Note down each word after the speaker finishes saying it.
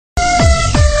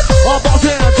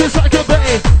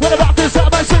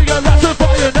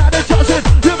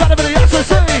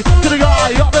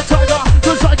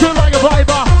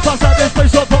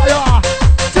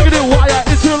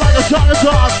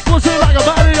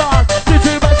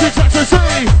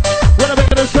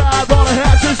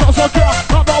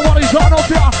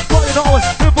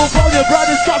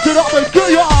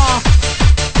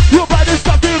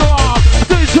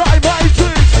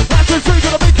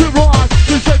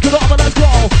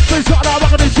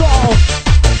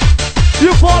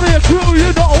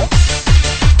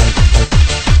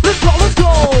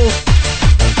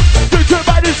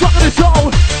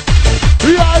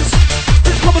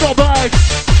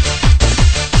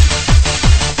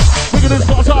this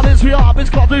got silence we are, it's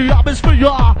got the atmosphere.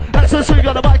 Ecstasy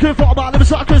on the microphone, my name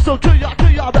is crystal clear.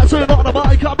 Dancing on the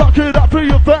mic, I'm rocking up for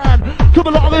your fan. Come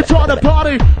along and join the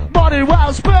party, money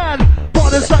well spent.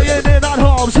 Party staying in at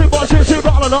home, see my shit, you're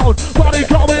all alone. Party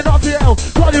coming off the hill,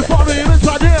 party for me, it's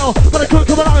my deal. But I could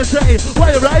come along and say,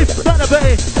 where you ready? Better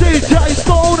be DJ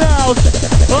Stonehouse.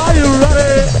 Are you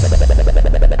ready?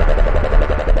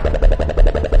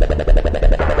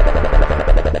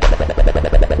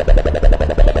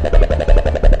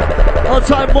 On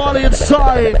time, Molly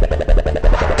inside.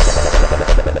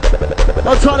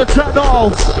 On time, the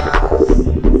techno.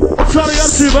 On time, the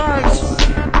MC Banks.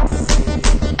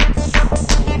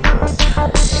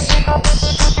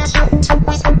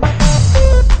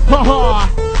 Haha,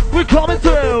 we're coming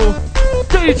through.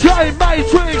 DJ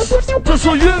Matrix, just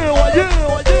for you,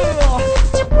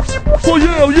 for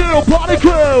you, party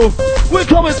crew. We're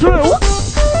coming through.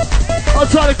 On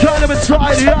time, the kingdom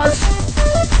inside, yes.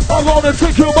 I'm gonna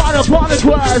take you by the party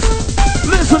quest.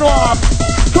 Listen up,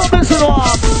 come listen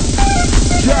up.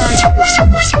 Yeah.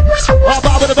 I'm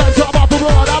out with the bed, I'm off the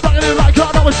road. I'm banging it like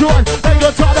I know it's short.